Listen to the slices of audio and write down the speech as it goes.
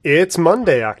It's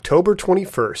Monday, October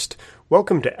 21st.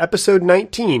 Welcome to episode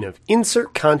 19 of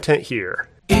Insert Content Here.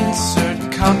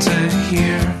 Insert content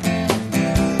here.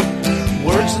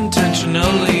 Words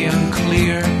intentionally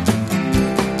unclear.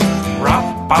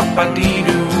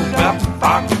 Rap-ba-ba-dee-doo,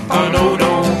 bap-ba-ba-do-do.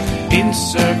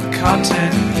 Insert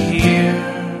content here.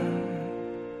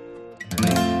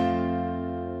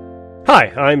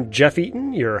 Hi, I'm Jeff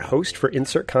Eaton, your host for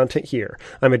Insert Content Here.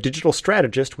 I'm a digital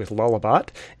strategist with Lullabot,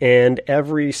 and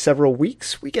every several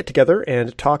weeks we get together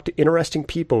and talk to interesting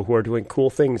people who are doing cool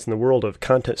things in the world of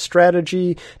content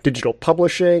strategy, digital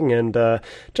publishing, and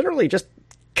generally just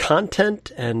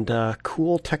content and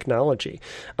cool technology.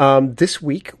 This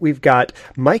week we've got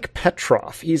Mike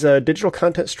Petroff. He's a digital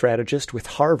content strategist with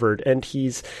Harvard, and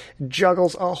he's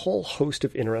juggles a whole host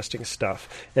of interesting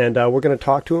stuff. And we're going to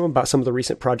talk to him about some of the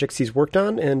recent projects he's worked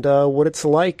on and what it's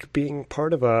like being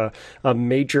part of a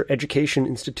major education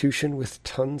institution with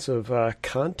tons of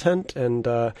content and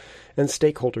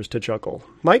stakeholders to juggle.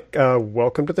 Mike,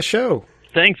 welcome to the show.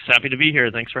 Thanks. Happy to be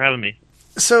here. Thanks for having me.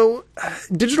 So,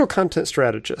 digital content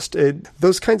strategist,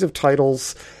 those kinds of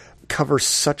titles cover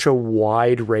such a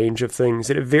wide range of things.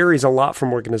 It varies a lot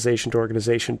from organization to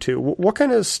organization, too. What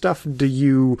kind of stuff do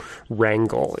you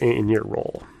wrangle in your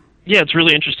role? Yeah, it's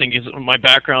really interesting because my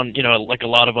background, like a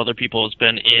lot of other people, has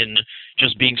been in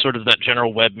just being sort of that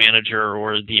general web manager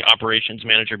or the operations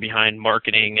manager behind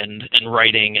marketing and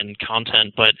writing and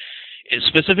content. But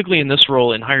specifically in this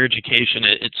role in higher education,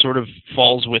 it sort of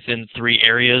falls within three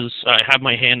areas. I have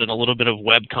my hand in a little bit of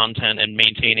web content and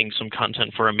maintaining some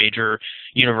content for a major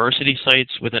university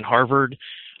sites within Harvard.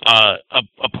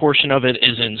 A portion of it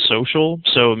is in social,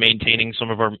 so maintaining some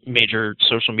of our major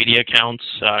social media accounts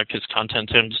because content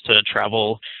tends to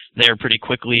travel there pretty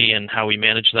quickly, and how we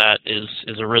manage that is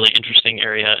a really interesting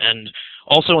area. And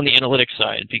also on the analytics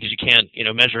side, because you can't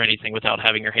measure anything without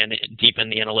having your hand deep in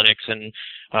the analytics and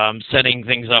setting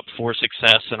things up for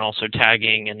success, and also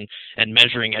tagging and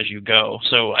measuring as you go.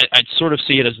 So I'd sort of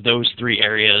see it as those three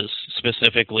areas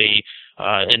specifically.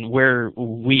 And where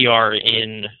we are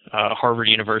in Harvard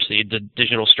University, the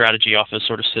digital strategy office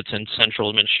sort of sits in central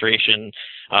administration,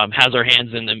 has our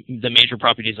hands in the major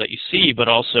properties that you see, but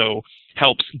also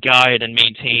helps guide and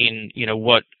maintain,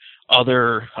 what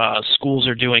other schools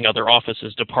are doing, other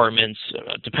offices, departments,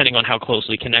 depending on how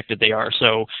closely connected they are.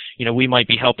 So, we might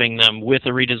be helping them with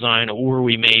a redesign, or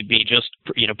we may be just,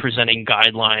 presenting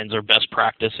guidelines or best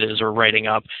practices, or writing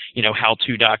up,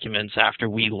 how-to documents after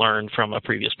we learn from a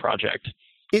previous project.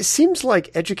 It seems like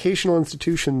educational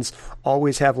institutions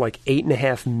always have like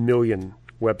 8.5 million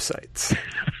websites.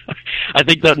 I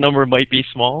think that number might be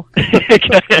small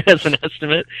as an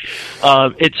estimate.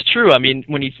 It's true. I mean,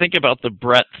 when you think about the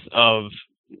breadth of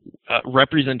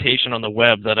representation on the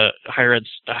web that a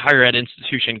higher ed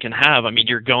institution can have, I mean,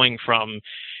 you're going from,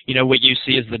 what you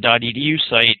see as the .edu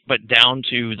site, but down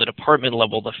to the department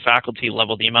level, the faculty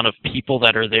level, the amount of people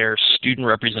that are there, student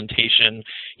representation,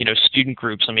 student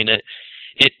groups. I mean, it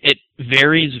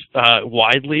varies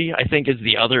widely, I think, is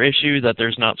the other issue, that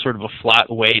there's not sort of a flat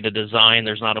way to design.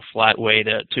 There's not a flat way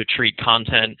to treat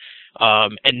content.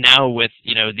 And now with,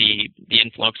 the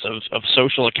influx of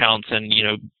social accounts and,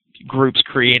 groups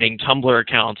creating Tumblr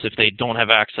accounts if they don't have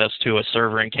access to a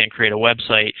server and can't create a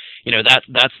website,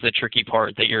 that's the tricky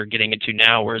part that you're getting into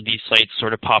now, where these sites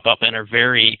sort of pop up and are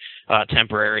very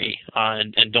temporary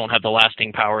and don't have the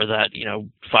lasting power that,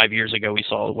 5 years ago we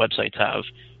saw websites have.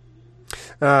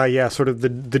 Yeah, sort of the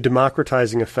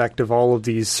democratizing effect of all of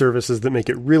these services that make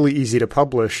it really easy to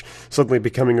publish suddenly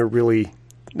becoming a really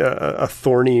a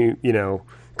thorny,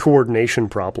 coordination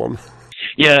problem.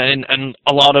 Yeah, and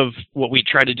a lot of what we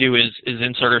try to do is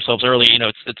insert ourselves early.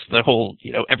 It's the whole,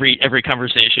 every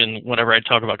conversation whenever I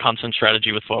talk about content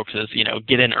strategy with folks is,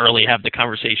 get in early, have the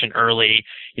conversation early,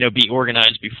 be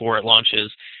organized before it launches.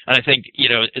 And I think,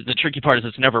 the tricky part is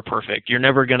it's never perfect. You're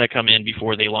never going to come in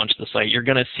before they launch the site. You're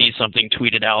going to see something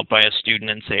tweeted out by a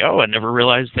student and say, oh, I never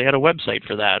realized they had a website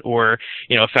for that. Or,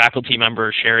 a faculty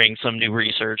member sharing some new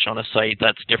research on a site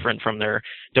that's different from their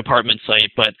department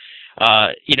site. But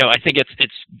I think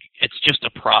it's just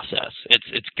a process.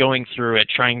 It's going through it,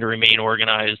 trying to remain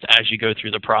organized as you go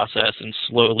through the process, and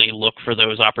slowly look for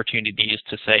those opportunities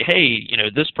to say, hey,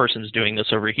 this person's doing this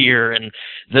over here, and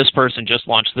this person just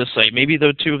launched this site. Maybe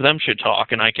the two of them should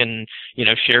talk, and I can,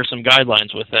 share some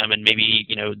guidelines with them, and maybe,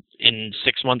 in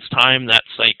 6 months' time, that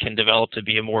site can develop to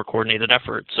be a more coordinated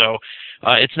effort. So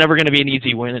it's never going to be an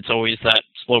easy win. It's always that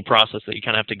slow process that you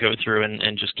kind of have to go through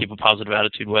and just keep a positive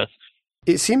attitude with.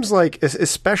 It seems like,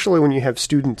 especially when you have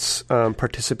students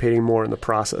participating more in the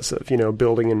process of,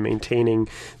 building and maintaining,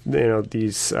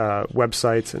 these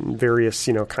websites and various,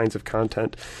 kinds of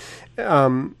content,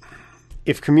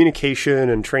 if communication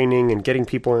and training and getting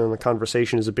people in the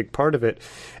conversation is a big part of it,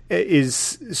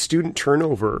 is student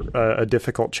turnover a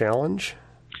difficult challenge?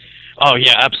 Oh,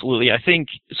 yeah, absolutely. I think,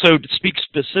 so to speak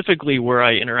specifically where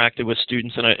I interacted with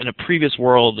students in a previous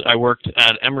world, I worked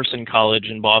at Emerson College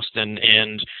in Boston,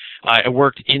 and I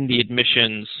worked in the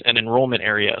admissions and enrollment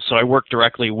area. So I worked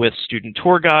directly with student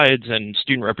tour guides and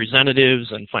student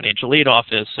representatives and financial aid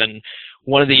office. And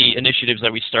one of the initiatives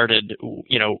that we started,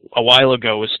 a while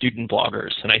ago was student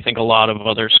bloggers. And I think a lot of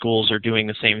other schools are doing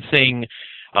the same thing.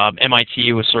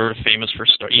 MIT was sort of famous for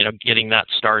getting that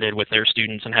started with their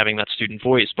students and having that student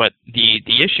voice. But the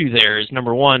issue there is,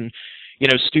 number one,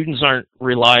 students aren't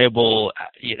reliable,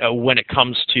 when it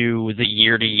comes to the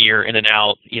year to year in and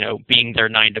out, being there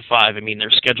 9 to 5. I mean,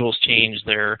 their schedules change,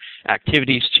 their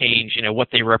activities change, what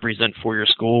they represent for your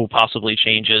school possibly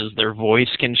changes, their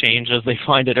voice can change as they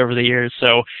find it over the years.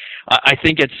 So I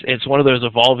think it's one of those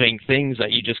evolving things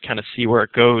that you just kind of see where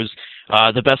it goes.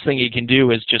 The best thing you can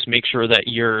do is just make sure that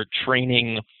your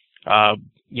training,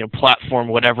 platform,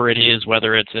 whatever it is,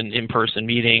 whether it's an in-person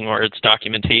meeting or it's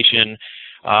documentation,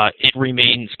 it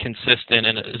remains consistent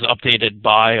and is updated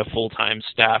by a full-time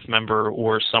staff member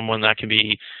or someone that can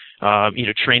be,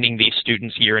 training these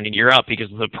students year in and year out. Because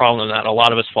the problem that a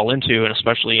lot of us fall into, and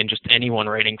especially in just anyone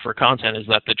writing for content, is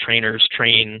that the trainers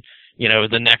train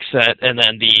the next set, and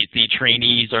then the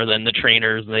trainees are then the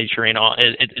trainers, and they train all.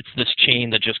 It's this chain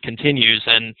that just continues,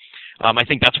 and I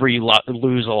think that's where you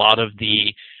lose a lot of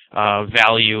the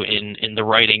value in the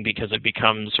writing, because it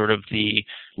becomes sort of the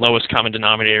lowest common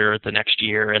denominator the next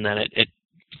year, and then it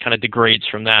kind of degrades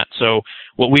from that. So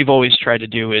what we've always tried to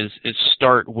do is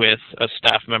start with a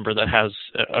staff member that has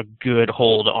a good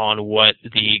hold on what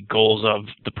the goals of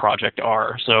the project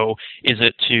are. So is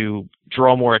it to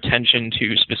draw more attention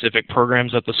to specific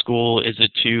programs at the school? Is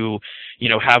it to,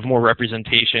 have more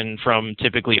representation from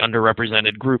typically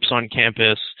underrepresented groups on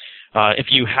campus? If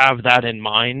you have that in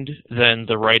mind, then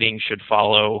the writing should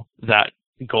follow that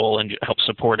goal and help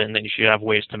support it, and then you should have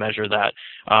ways to measure that,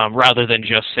 rather than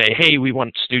just say, hey, we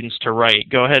want students to write.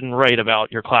 Go ahead and write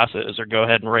about your classes, or go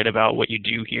ahead and write about what you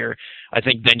do here. I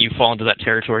think then you fall into that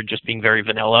territory just being very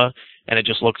vanilla, and it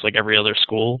just looks like every other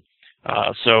school.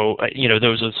 So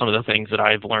those are some of the things that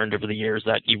I've learned over the years,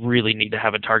 that you really need to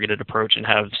have a targeted approach and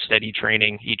have steady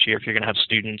training each year if you're going to have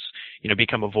students,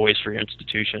 become a voice for your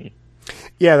institution.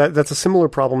 Yeah, that's a similar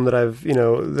problem that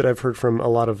I've heard from a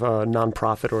lot of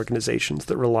nonprofit organizations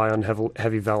that rely on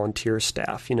heavy volunteer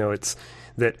staff. It's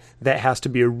that has to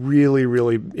be a really,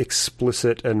 really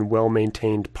explicit and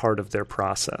well-maintained part of their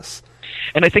process.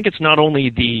 And I think it's not only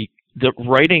the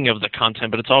writing of the content,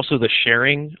 but it's also the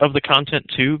sharing of the content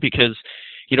too, because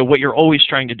what you're always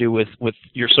trying to do with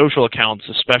your social accounts,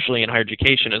 especially in higher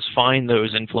education, is find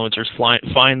those influencers,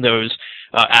 find those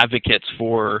advocates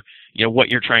for what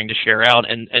you're trying to share out,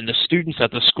 and the students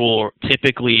at the school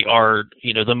typically are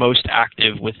the most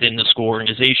active within the school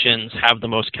organizations, have the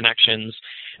most connections,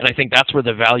 and I think that's where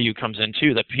the value comes in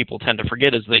too, that people tend to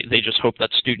forget, is they just hope that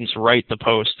students write the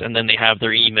post, and then they have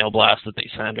their email blast that they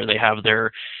send, or they have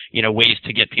their ways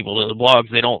to get people to the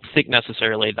blogs. They don't think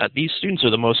necessarily that these students are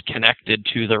the most connected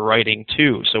to their writing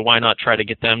too, so why not try to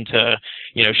get them to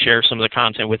share some of the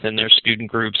content within their student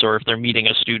groups, or if they're meeting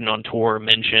a student on tour,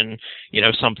 mention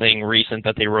something recent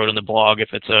that they wrote in the blog, if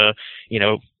it's a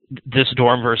this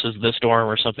dorm versus this dorm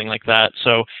or something like that.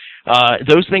 So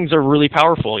those things are really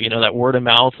powerful. That word of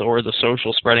mouth or the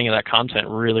social spreading of that content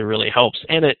really, really helps,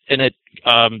 and it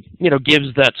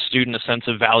gives that student a sense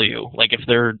of value. Like if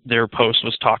their post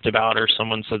was talked about, or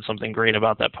someone said something great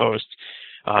about that post,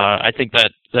 I think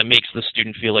that makes the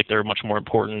student feel like they're much more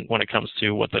important when it comes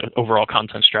to what the overall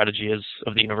content strategy is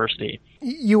of the university.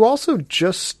 You also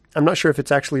I'm not sure if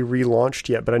it's actually relaunched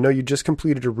yet, but I know you just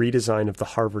completed a redesign of the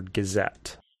Harvard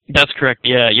Gazette. That's correct.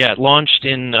 Yeah. It launched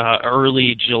in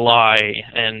early July,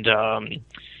 and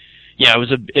it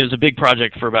was a big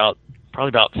project for probably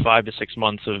about 5 to 6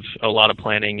 months of a lot of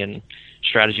planning and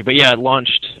strategy. But yeah, it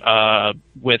launched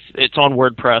it's on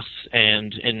WordPress,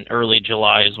 and in early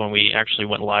July is when we actually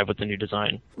went live with the new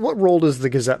design. What role does the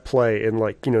Gazette play in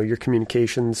your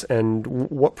communications, and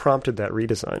what prompted that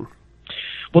redesign?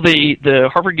 Well, the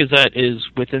Harvard Gazette is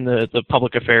within the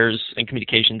public affairs and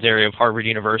communications area of Harvard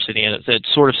University, and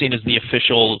it's sort of seen as the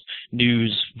official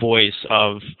news voice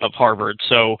of Harvard.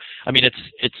 So, I mean,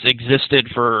 it's existed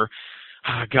for,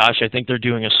 I think they're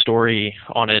doing a story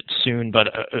on it soon, but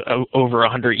over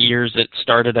 100 years. It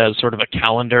started as sort of a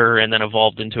calendar, and then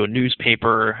evolved into a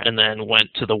newspaper, and then went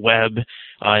to the web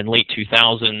in late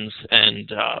 2000s,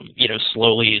 and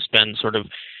slowly has been sort of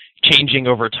changing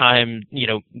over time,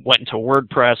 went into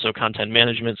WordPress, so content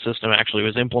management system actually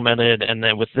was implemented. And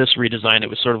then with this redesign, it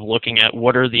was sort of looking at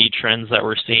what are the trends that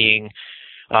we're seeing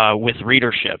with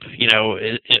readership.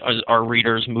 Are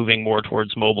readers moving more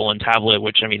towards mobile and tablet,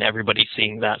 which, I mean, everybody's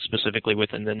seeing that specifically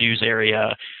within the news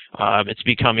area. It's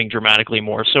becoming dramatically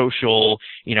more social.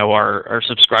 Our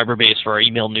subscriber base for our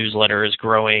email newsletter is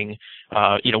growing.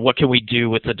 What can we do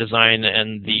with the design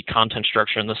and the content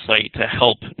structure on the site to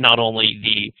help not only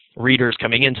the readers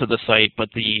coming into the site, but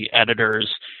the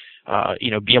editors,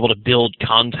 be able to build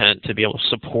content to be able to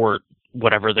support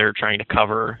whatever they're trying to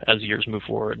cover as years move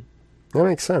forward. That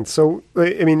makes sense. So,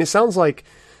 I mean, it sounds like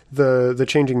the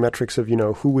changing metrics of,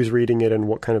 who was reading it and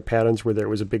what kind of patterns were there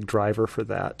was a big driver for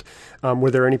that.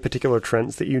 Were there any particular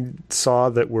trends that you saw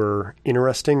that were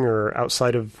interesting or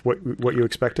outside of what you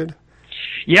expected?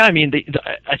 Yeah, I mean,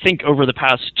 I think over the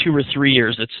past 2 or 3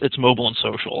 years, it's mobile and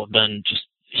social have been just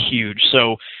huge.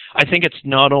 So I think it's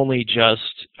not only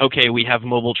just, okay, we have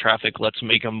mobile traffic, let's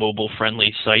make a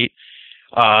mobile-friendly site.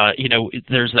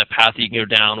 There's that path you can go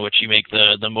down, which you make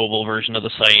the mobile version of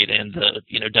the site and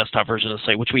the desktop version of the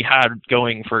site, which we had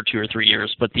going for 2 or 3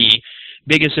 years. But the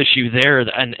biggest issue there,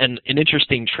 and an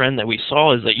interesting trend that we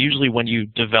saw, is that usually when you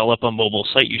develop a mobile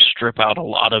site, you strip out a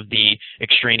lot of the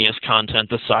extraneous content,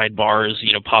 the sidebars,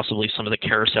 possibly some of the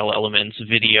carousel elements,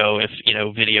 video, if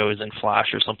video is in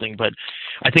Flash or something. But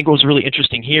I think what was really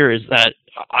interesting here is that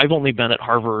I've only been at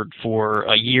Harvard for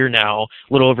a year now,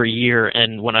 a little over a year,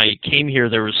 and when I came here,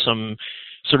 there was some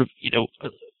sort of,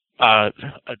 a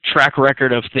track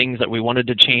record of things that we wanted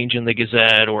to change in the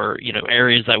Gazette, or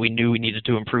areas that we knew we needed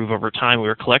to improve over time. We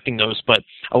were collecting those, but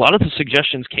a lot of the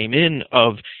suggestions came in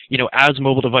of, as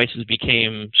mobile devices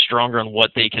became stronger on what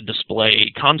they could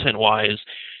display content-wise,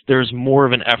 there's more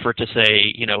of an effort to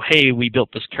say, hey, we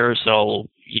built this carousel,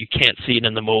 you can't see it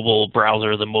in the mobile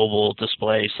browser, the mobile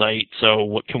display site, so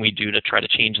what can we do to try to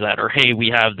change that? Or, hey, we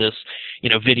have this,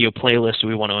 video playlist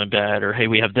we want to embed, or, hey,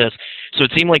 we have this. So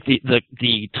it seemed like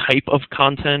the type of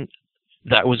content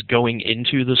that was going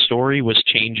into the story was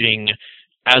changing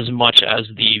as much as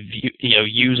the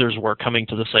users were coming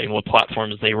to the site and what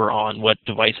platforms they were on, what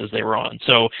devices they were on.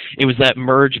 So it was that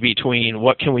merge between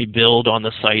what can we build on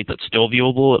the site that's still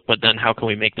viewable, but then how can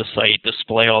we make the site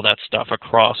display all that stuff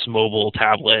across mobile,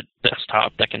 tablet,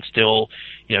 desktop that can still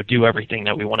do everything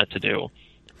that we want it to do.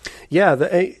 Yeah,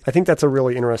 I think that's a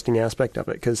really interesting aspect of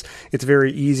it, because it's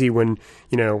very easy when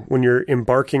you're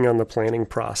embarking on the planning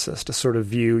process to sort of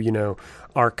view,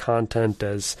 our content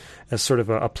as sort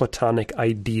of a platonic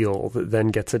ideal that then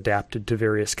gets adapted to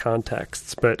various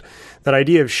contexts. But that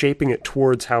idea of shaping it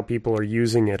towards how people are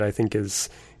using it, I think is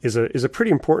a pretty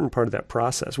important part of that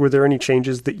process. Were there any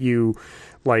changes that you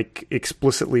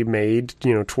explicitly made,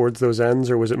 towards those ends,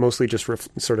 or was it mostly just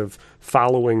sort of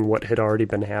following what had already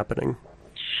been happening?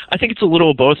 I think it's a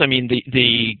little of both. I mean,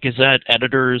 the Gazette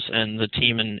editors and the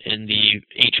team in the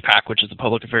HPAC, which is the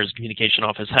Public Affairs and Communication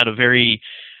Office, had a very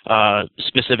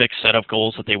specific set of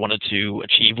goals that they wanted to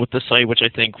achieve with the site, which I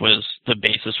think was the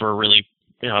basis for a really,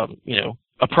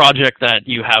 a project that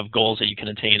you have goals that you can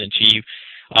attain and achieve.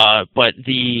 But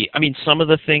some of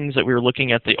the things that we were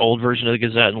looking at the old version of the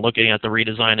Gazette and looking at the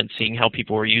redesign and seeing how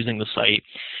people were using the site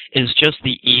is just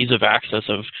the ease of access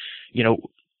of,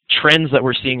 trends that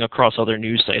we're seeing across other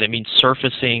news sites. I mean,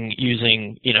 surfacing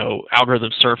using, algorithm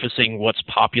surfacing what's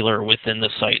popular within the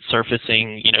site,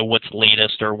 surfacing, what's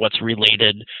latest or what's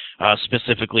related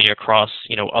specifically across,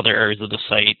 other areas of the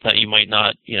site that you might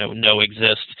not, know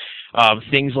exist.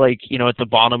 Things like, at the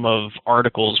bottom of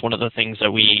articles, one of the things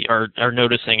that we are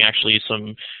noticing actually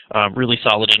some really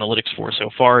solid analytics for so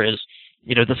far is,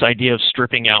 this idea of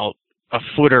stripping out a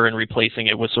footer and replacing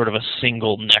it with sort of a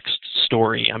single next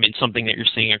story. I mean, something that you're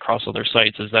seeing across other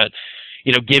sites is that,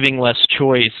 giving less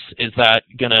choice, is that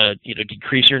going to,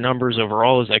 decrease your numbers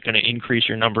overall? Is that going to increase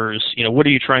your numbers? What are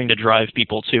you trying to drive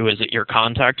people to? Is it your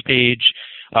contact page?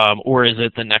 Or is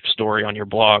it the next story on your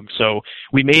blog? So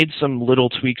we made some little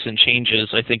tweaks and changes,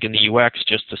 I think, in the UX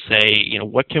just to say,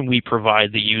 what can we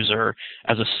provide the user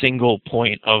as a single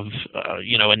point of,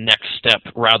 a next step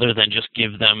rather than just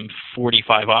give them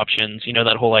 45 options.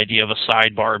 That whole idea of a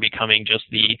sidebar becoming just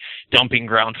the dumping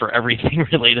ground for everything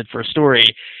related for a story.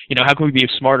 How can we be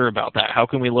smarter about that? How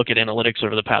can we look at analytics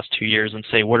over the past 2 years and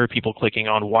say, what are people clicking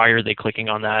on? Why are they clicking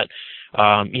on that?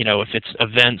 If it's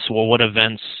events, well, what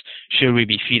events should we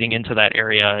be feeding into that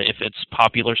area? If it's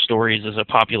popular stories, is it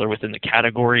popular within the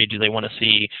category? Do they want to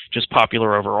see just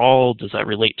popular overall? Does that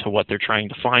relate to what they're trying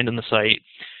to find in the site?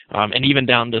 and even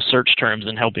down to search terms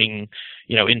and helping,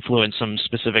 influence some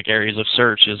specific areas of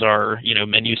search. Is our,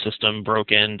 menu system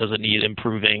broken? Does it need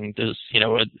improving?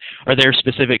 Are there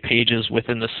specific pages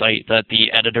within the site that the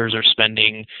editors are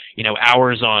spending,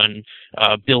 hours on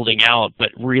building out,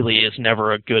 but really is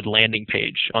never a good landing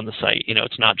page on the site?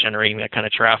 It's not generating that kind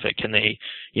of traffic. Can they,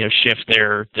 shift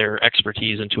their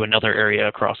expertise into another area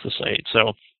across the site?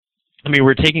 So,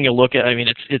 we're taking a look at,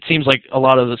 it seems like a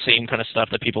lot of the same kind of stuff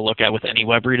that people look at with any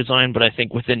web redesign, but I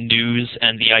think within news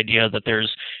and the idea that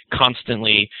there's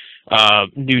constantly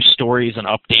new stories and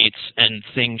updates and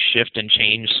things shift and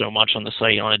change so much on the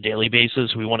site on a daily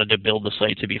basis, we wanted to build the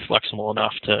site to be flexible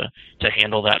enough to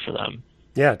handle that for them.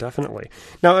 Yeah, definitely.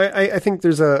 Now, I think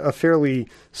there's a fairly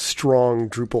strong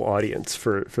Drupal audience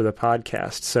for the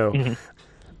podcast, so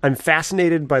I'm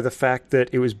fascinated by the fact that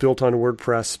it was built on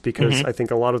WordPress because I think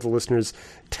a lot of the listeners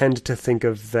tend to think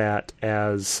of that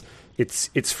as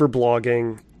it's for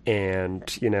blogging,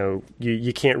 and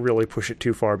you can't really push it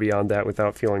too far beyond that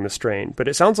without feeling the strain. But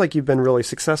it sounds like you've been really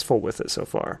successful with it so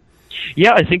far.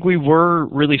 Yeah, I think we were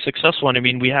really successful.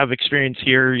 And we have experience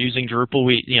here using Drupal.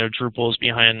 Drupal is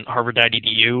behind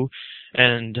Harvard.edu.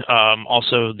 And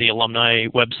also the alumni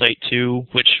website too,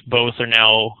 which both are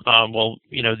now,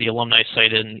 the alumni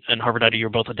site and Harvard.edu are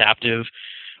both adaptive.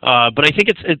 But I think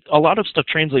it's a lot of stuff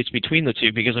translates between the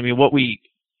two because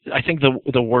I think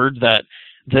the word that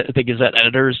the Gazette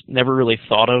editors never really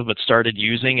thought of but started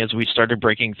using as we started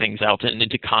breaking things out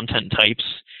into content types,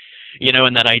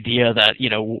 and that idea that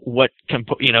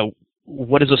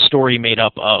what is a story made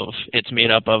up of? It's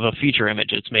made up of a feature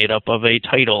image. It's made up of a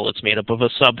title. It's made up of a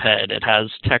subhead. It has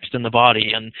text in the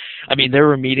body. And there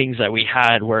were meetings that we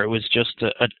had where it was just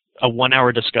a 1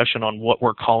 hour discussion on what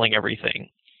we're calling everything.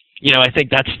 I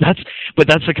think that's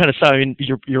the kind of stuff.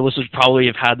 Your listeners probably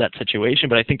have had that situation,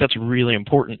 but I think that's really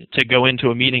important to go into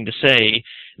a meeting to say,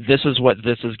 this is what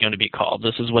this is going to be called.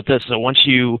 This is what this. So once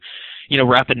you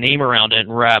wrap a name around it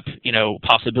and wrap,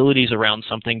 possibilities around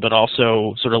something, but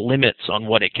also sort of limits on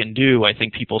what it can do, I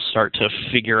think people start to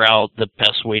figure out the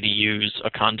best way to use a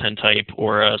content type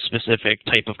or a specific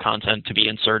type of content to be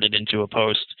inserted into a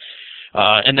post.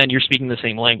 And then you're speaking the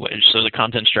same language. So the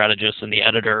content strategist and the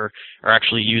editor are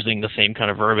actually using the same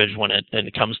kind of verbiage when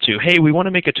it comes to, hey, we want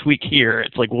to make a tweak here.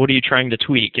 It's like, what are you trying to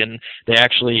tweak? And they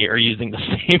actually are using the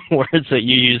same words that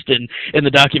you used in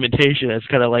the documentation. It's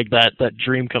kind of like that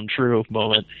dream come true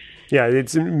moment. Yeah,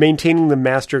 it's maintaining the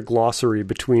master glossary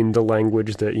between the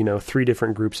language that, 3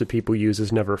 different groups of people use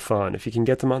is never fun. If you can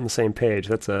get them on the same page,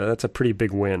 that's a pretty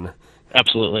big win.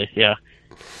 Absolutely, yeah.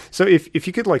 So if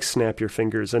you could snap your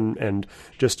fingers and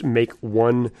just make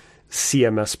one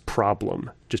CMS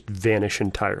problem just vanish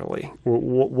entirely,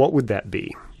 what would that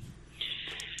be?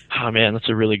 Oh man, that's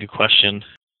a really good question.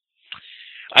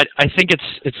 I think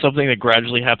it's something that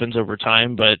gradually happens over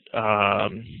time, but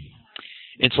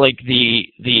it's like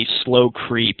the slow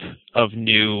creep of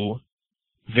new,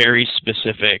 very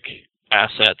specific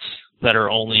assets that are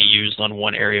only used on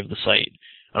one area of the site.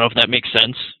 I don't know if that makes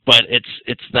sense, but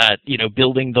it's that,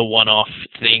 building the one-off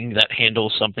thing that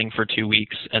handles something for 2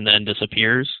 weeks and then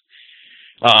disappears.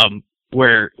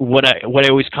 Where what I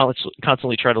always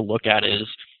constantly try to look at is,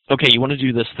 okay, you want to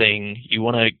do this thing, you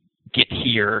want to get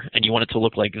here, and you want it to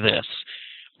look like this.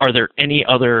 Are there any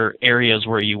other areas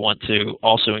where you want to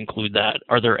also include that?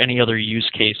 Are there any other use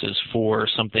cases for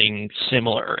something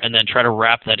similar? And then try to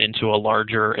wrap that into a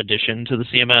larger addition to the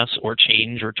CMS or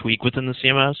change or tweak within the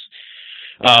CMS.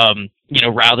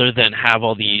 Rather than have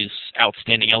all these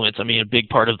outstanding elements. A big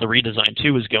part of the redesign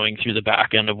too is going through the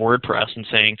back end of WordPress and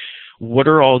saying, what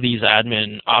are all these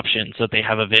admin options that they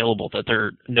have available that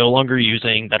they're no longer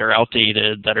using, that are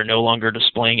outdated, that are no longer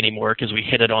displaying anymore because we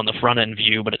hit it on the front end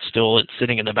view, but it's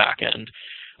sitting in the back end.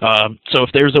 So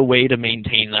if there's a way to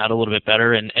maintain that a little bit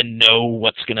better and know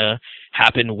what's going to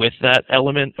happen with that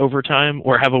element over time,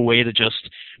 or have a way to just,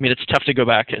 it's tough to go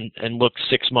back and look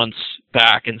 6 months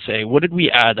back and say, what did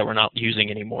we add that we're not using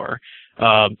anymore?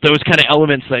 Those kind of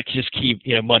elements that just keep,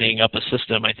 muddying up a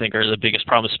system, I think, are the biggest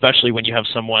problem, especially when you have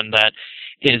someone that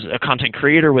is a content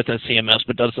creator with a CMS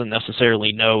but doesn't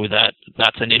necessarily know that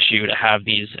that's an issue to have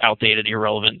these outdated,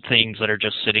 irrelevant things that are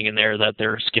just sitting in there that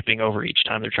they're skipping over each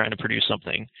time they're trying to produce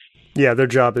something. Yeah, their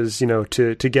job is,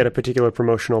 to get a particular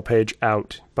promotional page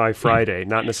out by Friday,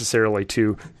 not necessarily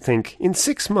to think, in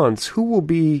 6 months, who will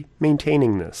be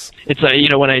maintaining this? It's,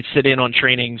 when I sit in on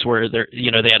trainings where they're,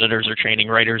 the editors are training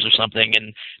writers or something,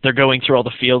 and they're going through all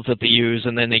the fields that they use,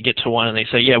 and then they get to one and they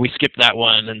say, yeah, we skipped that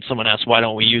one, and someone asks, why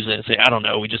don't we use it? And say, I don't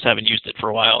know, we just haven't used it for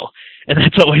a while. And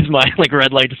that's always my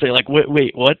red light to say,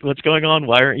 wait, what's going on?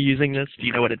 Why aren't you using this? Do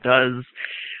you know what it does?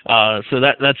 So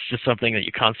that's just something that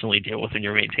you constantly deal with when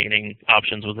you're maintaining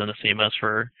options within a CMS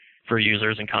for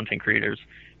users and content creators.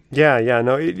 Yeah,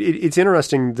 no, it's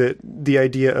interesting that the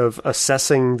idea of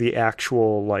assessing the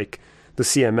actual, like, the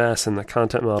CMS and the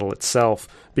content model itself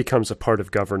becomes a part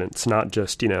of governance, not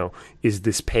just, is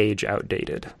this page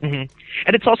outdated? Mm-hmm.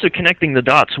 And it's also connecting the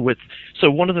dots with,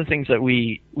 so one of the things that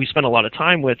we spend a lot of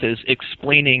time with is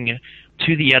explaining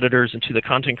to the editors and to the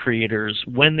content creators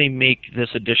when they make this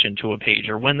addition to a page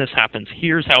or when this happens,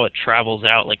 here's how it travels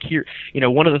out. Like here,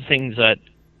 one of the things that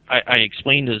I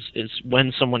explained is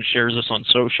when someone shares this on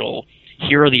social,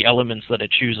 here are the elements that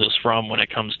it chooses from when it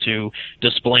comes to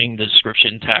displaying the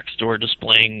description text or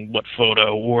displaying what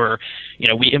photo, or,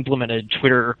 we implemented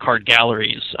Twitter card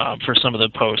galleries for some of the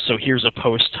posts. So here's a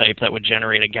post type that would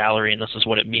generate a gallery, and this is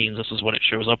what it means, this is what it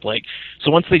shows up like.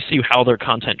 So once they see how their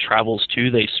content travels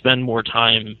to, they spend more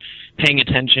time paying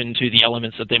attention to the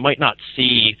elements that they might not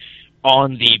see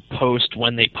on the post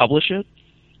when they publish it.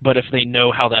 But if they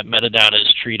know how that metadata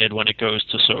is treated when it goes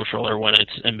to social or when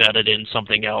it's embedded in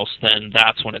something else, then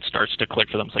that's when it starts to click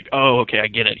for them. It's like, oh, okay, I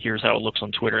get it. Here's how it looks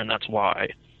on Twitter, and that's why.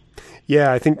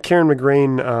 Yeah, I think Karen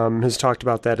McGrain has talked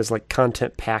about that as like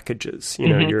content packages.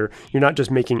 You're not just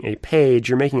making a page,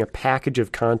 you're making a package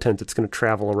of content that's going to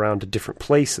travel around to different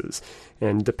places.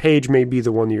 And the page may be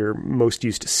the one you're most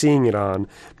used to seeing it on,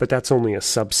 but that's only a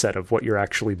subset of what you're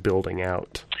actually building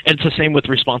out. And it's the same with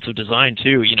responsive design,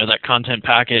 too. That content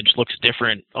package looks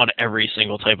different on every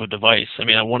single type of device. I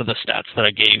mean, one of the stats that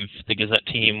I gave the Gazette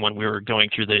team when we were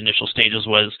going through the initial stages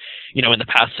was, in the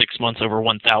past 6 months, over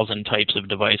 1,000 types of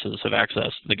devices have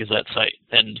accessed the Gazette site.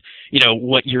 And,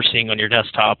 what you're seeing on your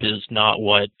desktop is not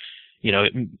what,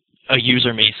 a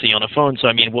user may see on a phone. So,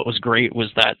 what was great was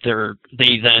that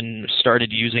they then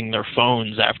started using their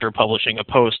phones after publishing a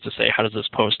post to say, how does this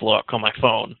post look on my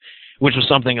phone? Which was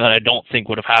something that I don't think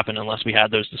would have happened unless we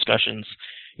had those discussions,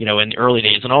 in the early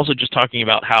days. And also just talking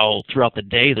about how throughout the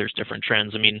day there's different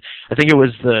trends. I think it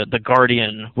was the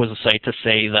Guardian was a site to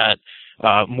say that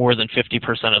more than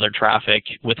 50% of their traffic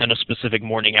within a specific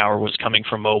morning hour was coming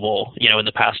from mobile, in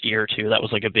the past year or two. That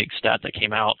was like a big stat that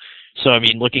came out. So,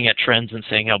 looking at trends and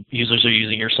saying how users are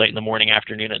using your site in the morning,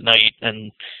 afternoon, at night,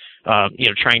 and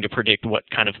trying to predict what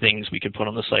kind of things we could put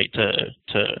on the site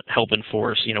to help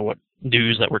enforce, what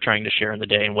news that we're trying to share in the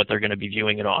day and what they're going to be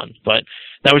viewing it on. But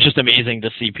that was just amazing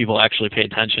to see people actually pay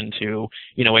attention to,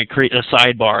 we create a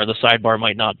sidebar. The sidebar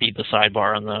might not be the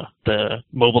sidebar on the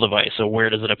mobile device. So where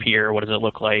does it appear? What does it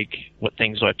look like? What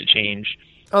things do I have to change?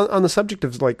 On the subject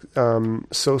of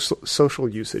social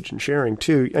usage and sharing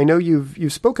too, I know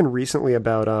you've spoken recently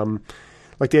about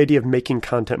the idea of making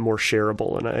content more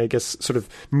shareable, and I guess sort of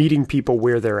meeting people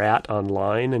where they're at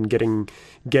online and getting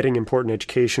important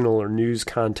educational or news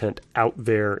content out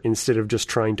there instead of just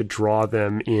trying to draw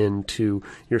them into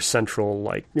your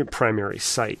central your primary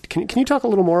site. Can you talk a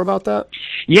little more about that?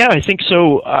 Yeah, I think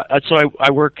so.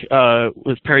 I work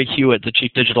with Perry Hewitt, the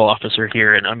Chief Digital Officer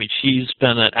here, and she's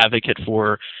been an advocate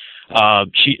for.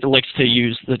 She likes to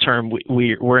use the term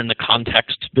we're in the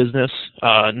context business,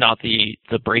 not the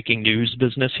breaking news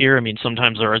business here.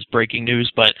 Sometimes there is breaking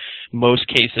news, but most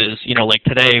cases, like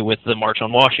today with the March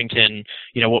on Washington,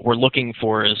 what we're looking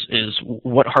for is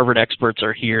what Harvard experts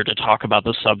are here to talk about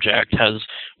the subject. Has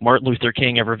Martin Luther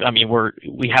King ever?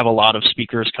 We have a lot of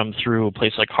speakers come through a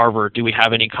place like Harvard. Do we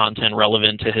have any content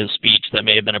relevant to his speech that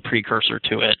may have been a precursor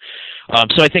to it?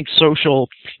 So I think social,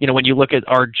 when you look at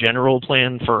our general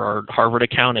plan for our Harvard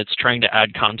account, it's trying to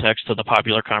add context to the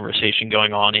popular conversation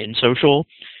going on in social.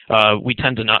 We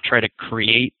tend to not try to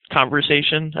create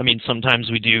conversation. Sometimes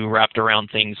we do wrapped around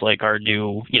things like our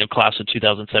new, class of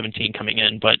 2017 coming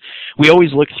in, but we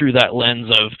always look through that lens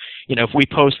of, if we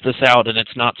post this out and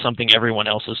it's not something everyone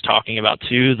else is talking about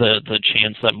too, the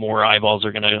chance that more eyeballs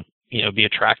are going to, be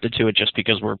attracted to it just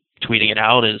because we're tweeting it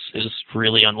out is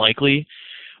really unlikely.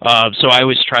 So I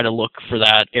always try to look for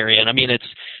that area. And it's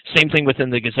same thing within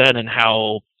the Gazette and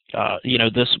how,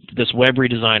 this web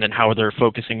redesign and how they're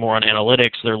focusing more on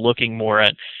analytics. They're looking more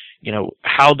at,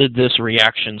 how did this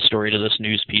reaction story to this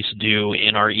news piece do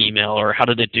in our email, or how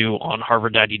did it do on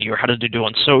Harvard.edu, or how did it do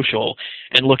on social?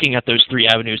 And looking at those three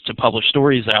avenues to publish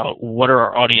stories out, what are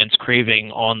our audience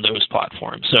craving on those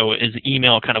platforms? So is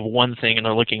email kind of one thing and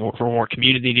they're looking for more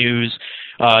community news?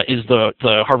 Is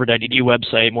the Harvard.edu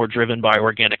website more driven by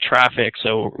organic traffic?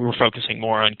 So we're focusing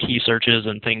more on key searches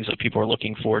and things that people are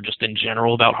looking for just in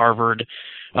general about Harvard.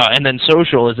 And then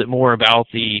social, is it more about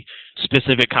the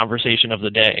specific conversation of the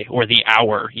day or the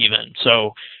hour even?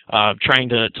 So trying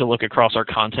to look across our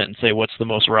content and say what's the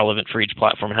most relevant for each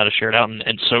platform and how to share it out.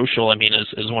 And social,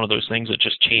 is one of those things that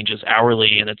just changes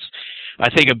hourly. And it's, I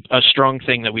think a strong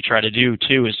thing that we try to do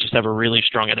too is just have a really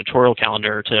strong editorial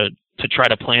calendar to try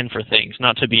to plan for things,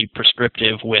 not to be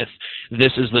prescriptive with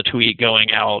this is the tweet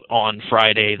going out on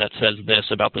Friday that says this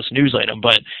about this news item,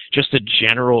 but just a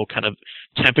general kind of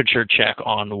temperature check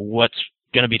on what's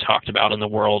going to be talked about in the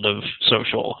world of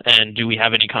social, and do we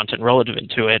have any content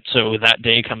relevant to it, so that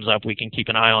day comes up we can keep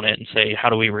an eye on it and say, how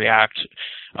do we react?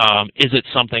 Is it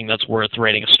something that's worth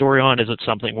writing a story on? Is it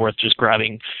something worth just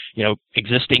grabbing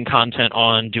existing content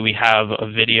on? Do we have a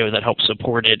video that helps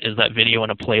support it? Is that video in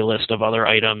a playlist of other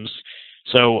items?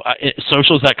 So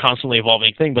social is that constantly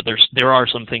evolving thing, but there are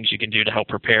some things you can do to help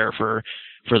prepare for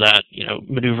that,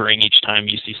 maneuvering each time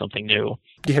you see something new.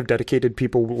 Do you have dedicated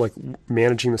people like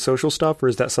managing the social stuff, or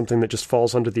is that something that just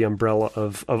falls under the umbrella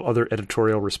of other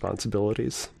editorial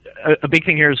responsibilities? A big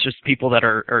thing here is just people that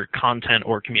are content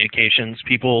or communications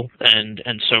people, and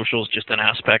social is just an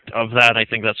aspect of that. I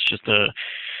think that's just a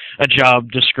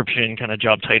job description, kind of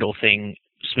job title thing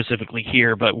specifically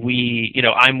here, but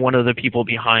I'm one of the people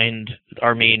behind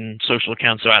our main social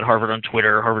accounts, so at Harvard on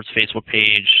Twitter, Harvard's Facebook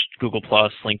page, Google+,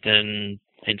 LinkedIn,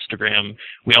 Instagram.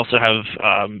 We also have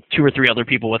 2 or 3 other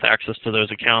people with access to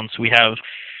those accounts. We have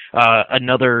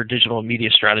another digital media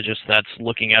strategist that's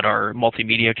looking at our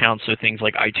multimedia accounts, so things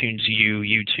like iTunes U,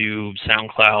 YouTube,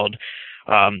 SoundCloud.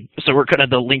 So we're kind of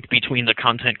the link between the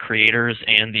content creators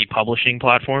and the publishing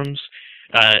platforms.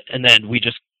 And then we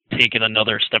just take it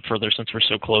another step further, since we're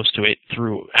so close to it,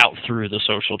 through the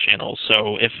social channels.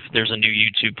 So if there's a new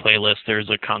YouTube playlist, there's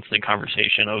a constant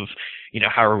conversation of,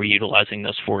 how are we utilizing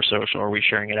this for social? Are we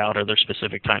sharing it out? Are there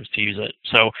specific times to use it?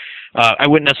 So I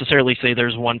wouldn't necessarily say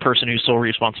there's one person whose sole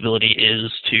responsibility is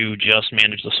to just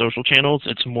manage the social channels.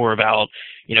 It's more about,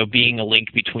 being a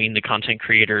link between the content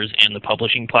creators and the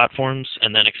publishing platforms,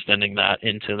 and then extending that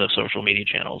into the social media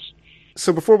channels.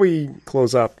 So before we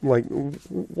close up,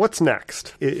 what's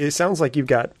next? It sounds like you've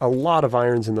got a lot of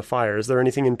irons in the fire. Is there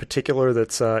anything in particular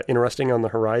that's interesting on the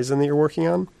horizon that you're working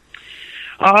on?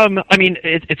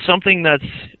 It's something that's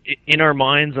in our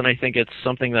minds, and I think it's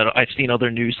something that I've seen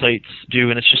other news sites do,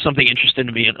 and it's just something interesting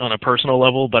to me on a personal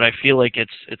level, but I feel like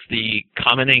it's the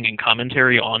commenting and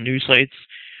commentary on news sites.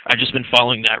 I've just been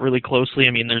following that really closely.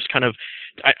 There's kind of,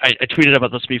 I tweeted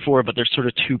about this before, but there's sort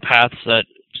of 2 paths that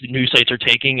news sites are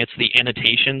taking. It's the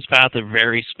annotations path, of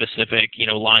very specific,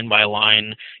 line by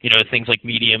line, things like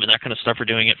Medium and that kind of stuff are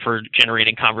doing it for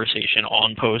generating conversation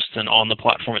on posts and on the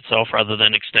platform itself, rather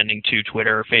than extending to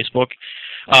Twitter or Facebook.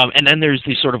 And then there's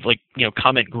the sort of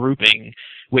comment grouping,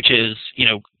 which is,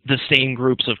 the same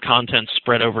groups of content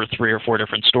spread over 3 or 4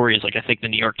 different stories. Like I think the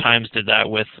New York Times did that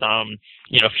with, a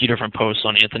few different posts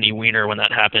on Anthony Weiner when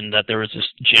that happened, that there was this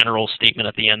general statement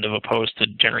at the end of a post to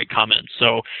generate comments.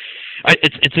 So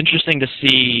it's interesting to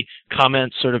see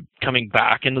comments sort of coming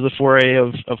back into the foray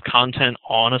of content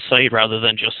on a site, rather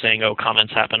than just saying,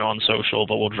 comments happen on social,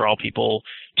 but we'll draw people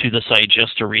to the site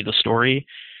just to read the story.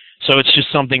 So it's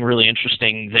just something really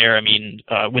interesting there.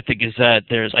 With the Gazette,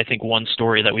 there's, I think, one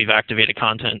story that we've activated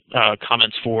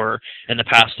comments for in the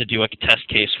past to do a test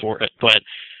case for it. But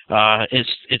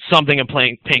it's something I'm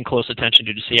paying close attention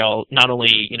to see how not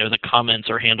only the comments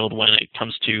are handled when it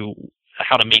comes to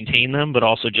how to maintain them, but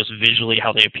also just visually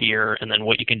how they appear, and then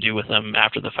what you can do with them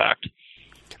after the fact.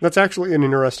 That's actually an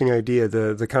interesting idea,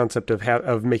 the concept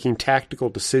of making tactical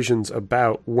decisions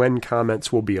about when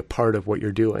comments will be a part of what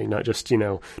you're doing, not just,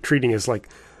 treating as like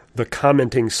the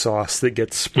commenting sauce that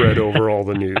gets spread over all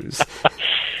the news.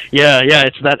 Yeah,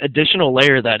 it's that additional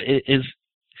layer that is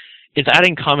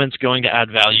adding comments going to add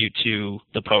value to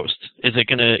the post? Is it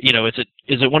going to,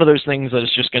 is it one of those things that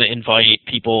is just going to invite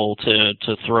people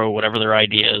to throw whatever their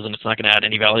idea is, and it's not going to add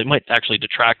any value? It might actually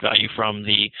detract value from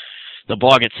the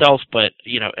blog itself, but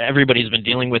everybody's been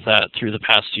dealing with that through the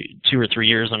past 2 or 3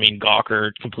 years.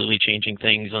 Gawker completely changing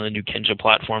things on the new Kinja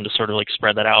platform to sort of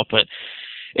spread that out, but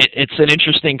it's an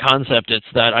interesting concept.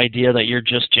 It's that idea that you're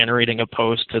just generating a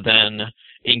post to then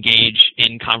engage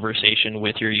in conversation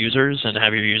with your users and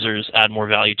have your users add more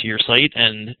value to your site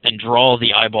and draw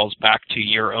the eyeballs back to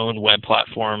your own web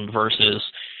platform versus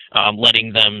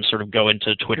letting them sort of go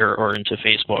into Twitter or into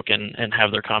Facebook and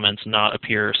have their comments not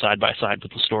appear side by side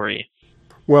with the story.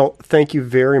 Well, thank you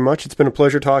very much. It's been a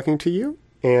pleasure talking to you,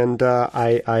 and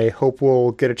I hope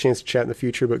we'll get a chance to chat in the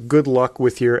future, but good luck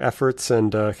with your efforts,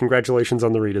 and congratulations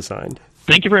on the redesign.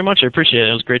 Thank you very much. I appreciate it.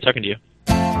 It was great talking to you.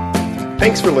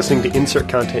 Thanks for listening to Insert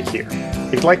Content Here.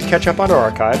 If you'd like to catch up on our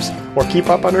archives or keep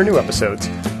up on our new episodes,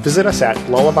 visit us at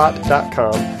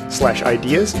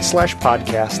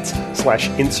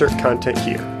lullabot.com/ideas/podcasts/insert content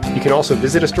here. You can also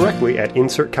visit us directly at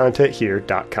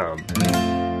insertcontenthere.com.